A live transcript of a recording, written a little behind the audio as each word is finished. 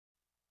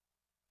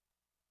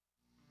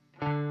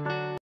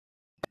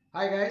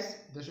Hi guys,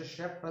 this is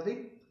Chef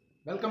Pradeep.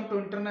 Welcome to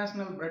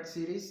International Bread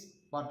Series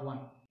Part 1.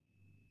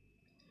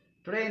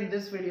 Today in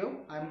this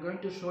video, I am going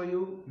to show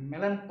you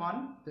Melon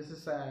Pan. This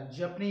is a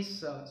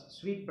Japanese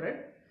sweet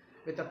bread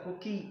with a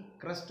cookie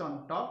crust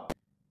on top.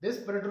 This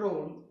bread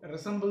roll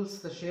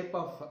resembles the shape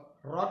of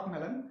rock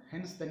melon,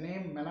 hence the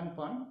name Melon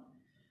Pan.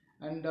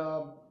 And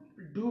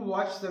do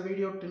watch the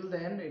video till the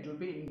end, it will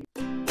be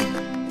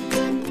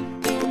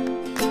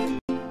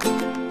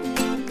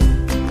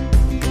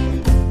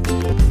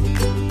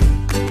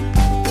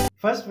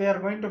First, we are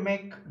going to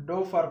make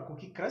dough for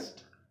cookie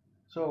crust.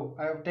 So,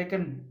 I have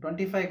taken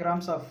 25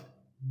 grams of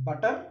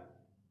butter,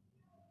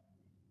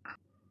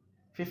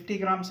 50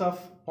 grams of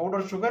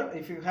powdered sugar.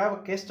 If you have a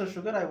caster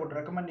sugar, I would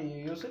recommend you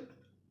use it.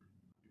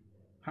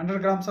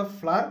 100 grams of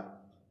flour.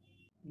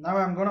 Now,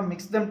 I am going to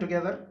mix them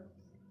together.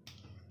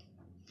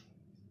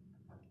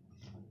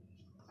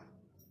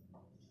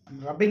 I am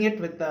rubbing it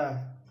with the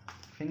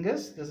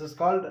fingers. This is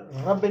called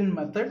rub-in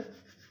method,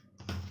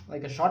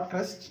 like a short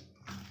crust.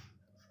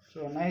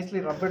 So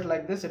nicely rub it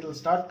like this, it will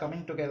start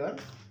coming together.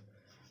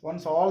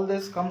 Once all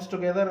this comes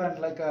together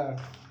and like a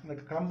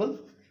crumble,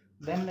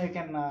 then you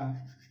can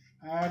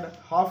add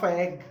half an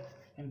egg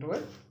into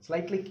it.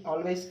 Slightly,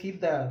 always keep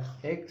the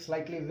egg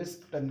slightly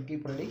whisked and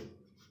keep ready.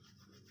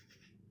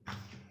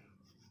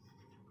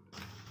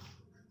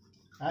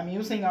 I am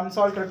using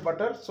unsalted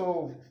butter,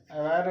 so I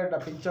have added a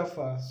pinch of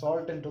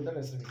salt into the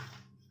recipe.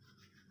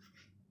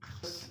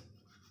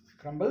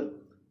 Crumble.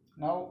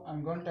 Now I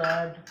am going to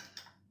add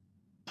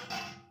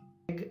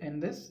in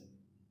this.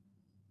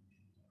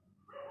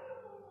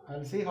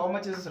 I'll see how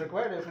much is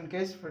required. If in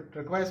case it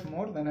requires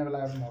more, then I will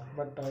add more,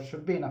 but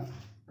should be enough.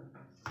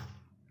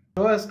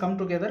 Dough has come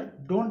together.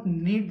 Don't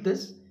knead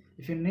this.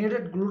 If you knead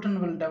it, gluten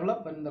will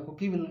develop and the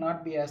cookie will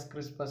not be as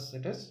crisp as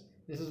it is.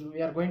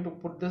 We are going to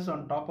put this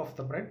on top of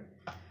the bread.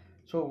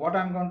 So what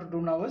I'm going to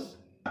do now is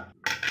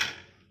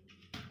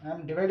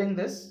I'm dividing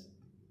this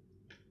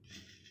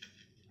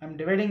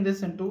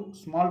into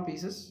small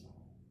pieces.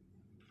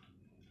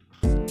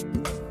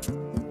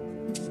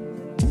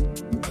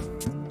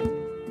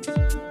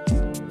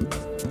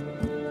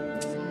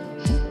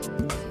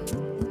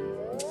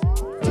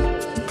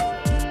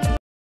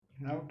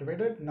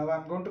 Now I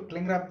am going to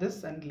cling wrap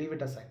this and leave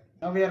it aside.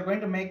 Now we are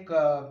going to make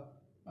dough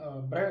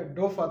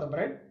for the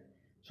bread.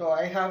 So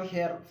I have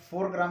here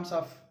 4 grams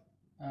of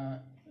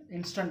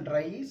instant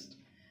dry yeast.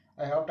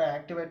 I have to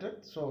activate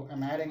it. So I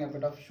am adding a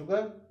bit of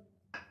sugar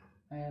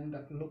and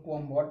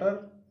lukewarm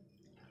water.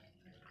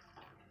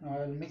 Now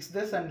I will mix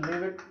this and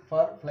leave it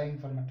for flying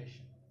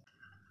fermentation.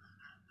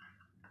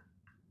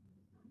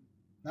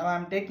 Now I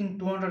am taking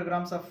 200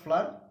 grams of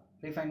flour,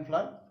 refined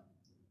flour,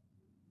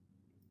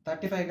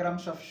 35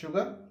 grams of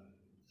sugar,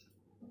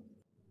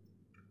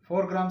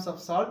 4 grams of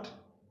salt.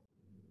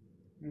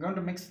 I'm going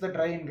to mix the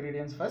dry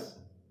ingredients first.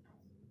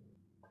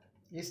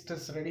 Yeast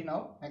is ready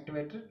now,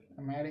 activated.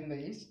 I'm adding the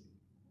yeast.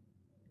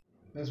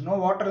 There's no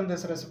water in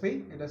this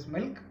recipe, it is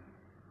milk.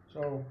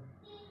 So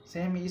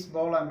same yeast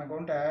bowl, I'm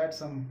going to add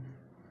some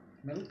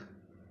milk.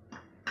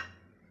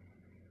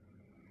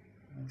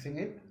 Mixing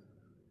it.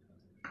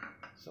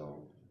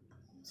 So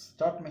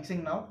start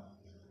mixing now.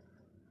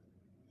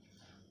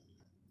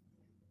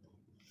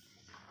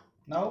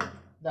 Now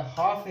the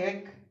half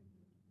egg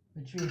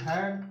which we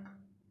had,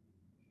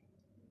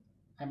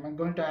 I'm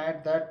going to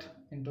add that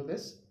into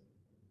this.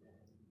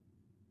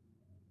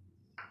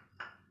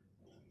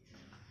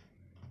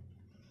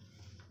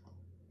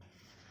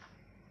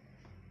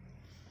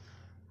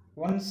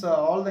 Once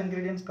all the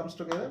ingredients comes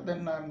together,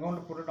 then I'm going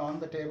to put it on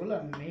the table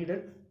and knead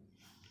it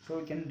so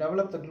we can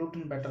develop the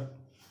gluten better.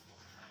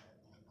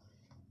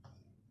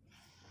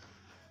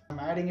 I'm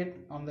adding it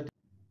on the table.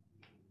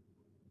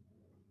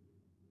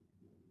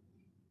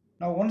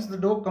 Now once the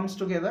dough comes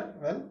together,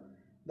 well,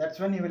 that's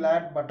when you will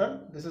add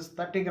butter. This is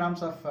 30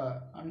 grams of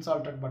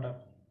unsalted butter.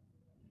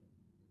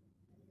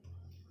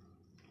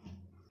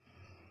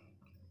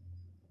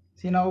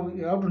 See, now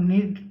you have to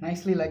knead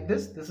nicely like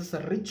this. This is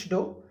a rich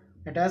dough.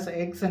 It has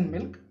eggs and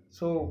milk.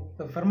 So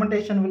the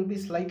fermentation will be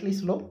slightly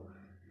slow.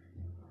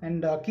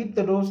 And keep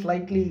the dough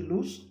slightly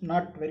loose,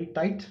 not very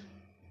tight.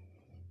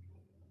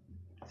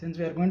 Since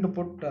we are going to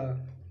put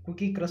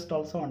cookie crust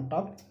also on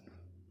top.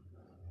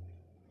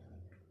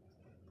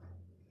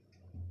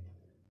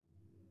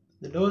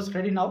 The dough is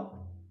ready now.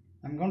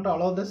 I'm going to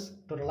allow this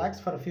to relax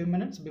for a few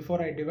minutes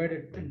before I divide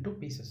it into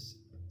pieces.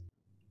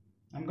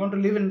 I'm going to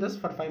leave in this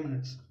for 5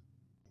 minutes.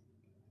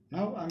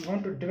 Now I'm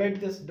going to divide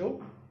this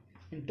dough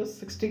into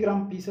 60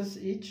 gram pieces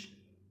each.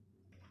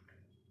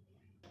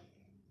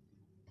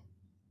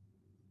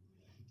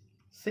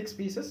 6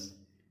 pieces.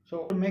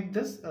 So to make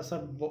this as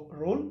a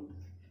roll,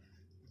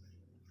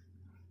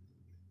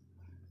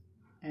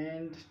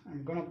 and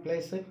I'm going to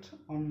place it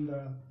on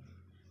the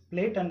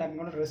plate and I'm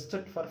going to rest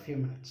it for a few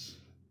minutes.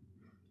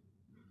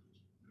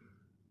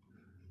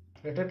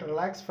 Let it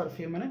relax for a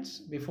few minutes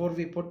before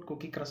we put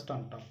cookie crust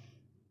on top.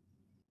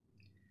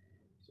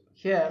 So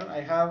here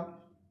I have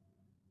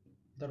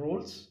the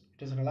rolls.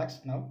 It is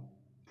relaxed now.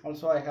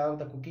 Also I have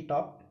the cookie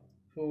top.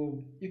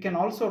 So you can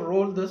also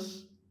roll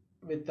this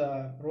with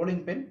a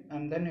rolling pin,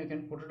 and then you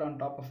can put it on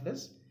top of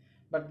this.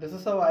 But this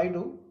is how I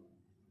do.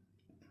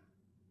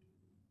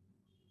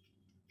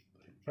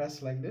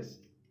 Press like this,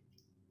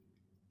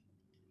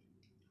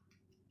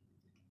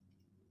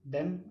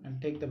 then I'll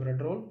take the bread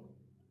roll,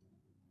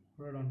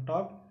 put it on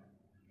top,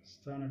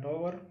 turn it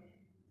over.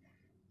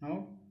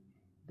 Now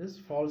this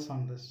falls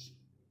on this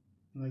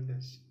like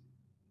this,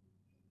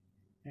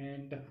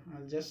 and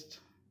I'll just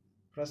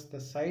press the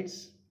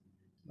sides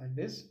like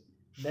this.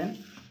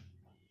 Then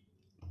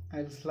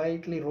I'll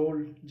slightly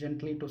roll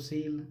gently to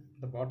seal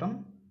the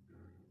bottom.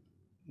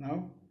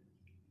 Now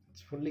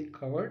it's fully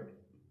covered.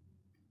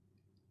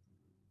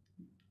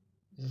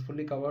 This is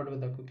fully covered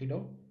with the cookie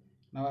dough.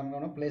 Now I'm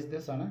going to place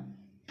this on a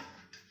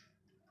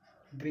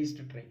greased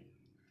tray.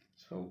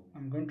 So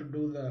I'm going to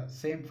do the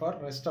same for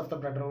rest of the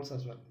bread rolls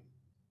as well.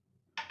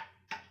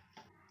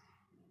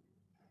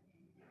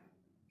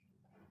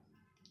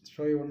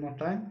 Show you one more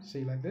time.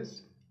 See, like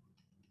this.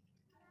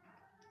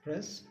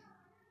 Press.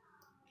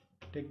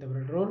 Take the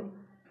bread roll.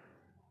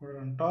 Put it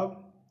on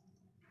top.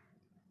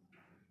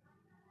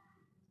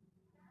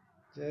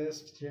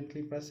 Just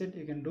gently press it.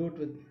 You can do it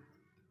with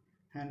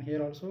hand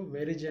here also,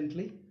 very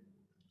gently.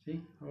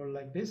 See, roll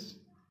like this.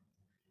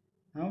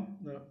 Now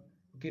the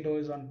cookie dough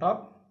is on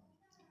top.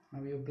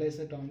 Now you place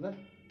it on the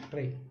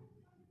tray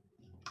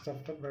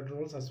of the bread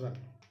rolls as well.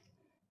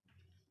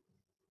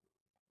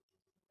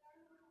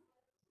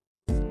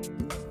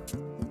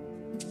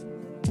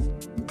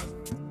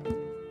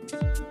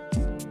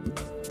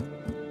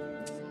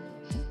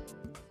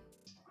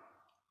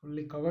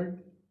 Fully covered.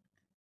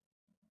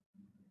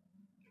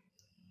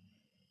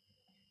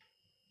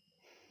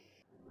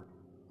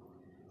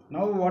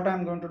 Now what I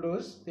am going to do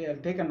is, I'll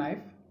take a knife,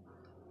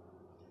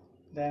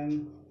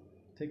 then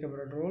take a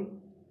bread roll,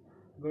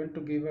 going to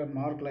give a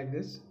mark like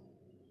this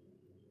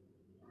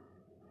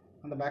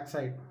on the back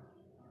side,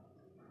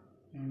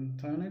 and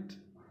turn it,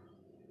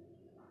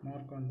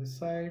 mark on this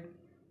side.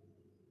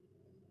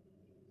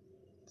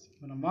 It's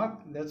going to mark.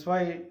 That's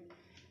why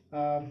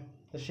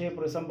the shape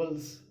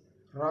resembles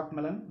rock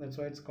melon. That's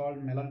why it's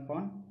called melon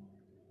pan.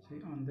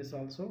 See, on this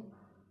also,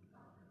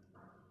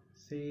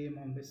 same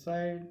on this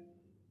side.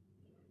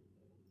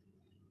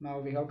 Now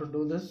we have to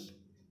do this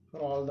for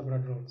all the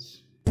bread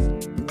rolls.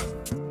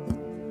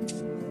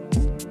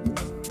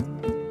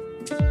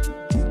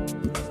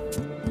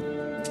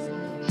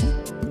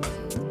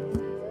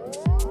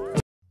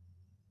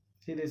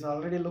 See, this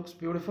already looks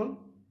beautiful.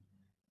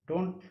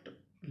 Don't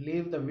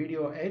leave the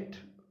video yet.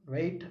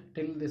 Wait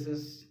till this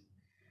is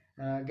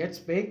gets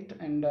baked,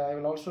 and I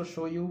will also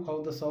show you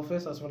how the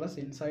surface as well as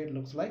inside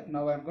looks like.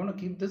 Now I am going to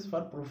keep this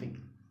for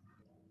proofing.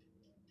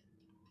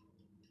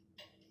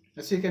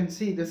 As you can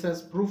see, this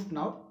has proofed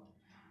now.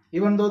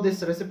 Even though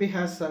this recipe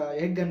has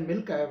egg and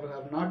milk, I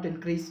have not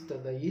increased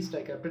the yeast.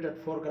 I kept it at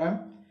 4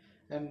 grams,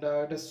 and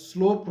it is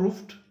slow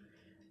proofed.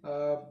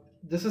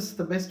 This is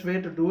the best way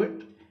to do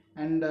it,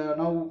 and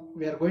now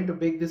we are going to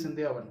bake this in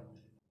the oven.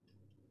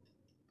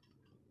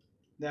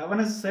 The oven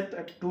is set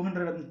at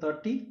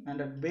 230 and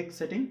at bake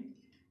setting.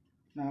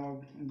 Now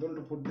I'm going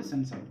to put this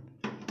inside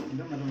in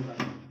the melon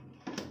pan.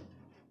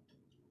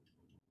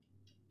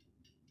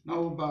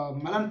 Now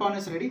melon pan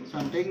is ready, so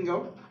I'm taking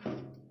out.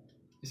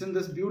 Isn't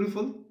this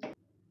beautiful?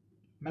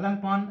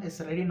 Melon pan is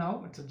ready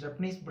now. It's a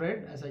Japanese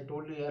bread, as I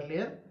told you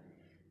earlier.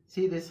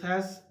 See, this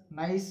has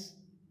nice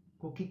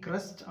cookie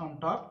crust on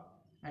top,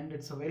 and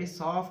it's a very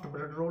soft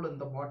bread roll in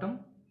the bottom.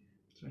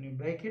 So when you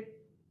break it,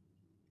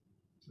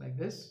 it's like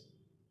this.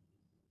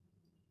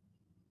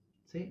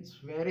 See, it's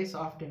very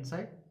soft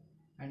inside,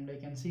 and you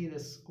can see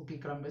this cookie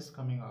crumb is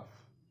coming off.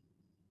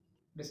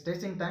 It is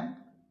tasting time.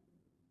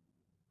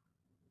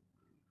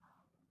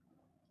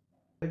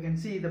 You can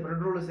see the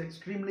bread roll is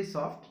extremely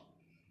soft,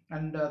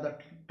 and the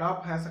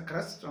top has a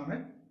crust on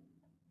it.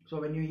 So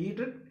when you eat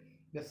it,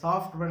 the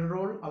soft bread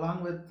roll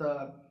along with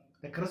the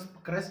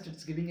crisp crust,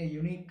 it's giving a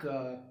unique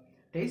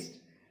taste.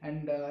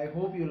 And I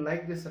hope you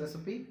like this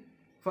recipe.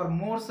 For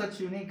more such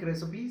unique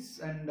recipes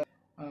and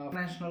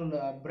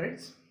international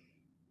breads,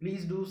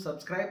 please do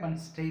subscribe and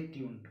stay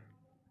tuned.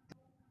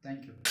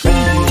 Thank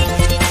you.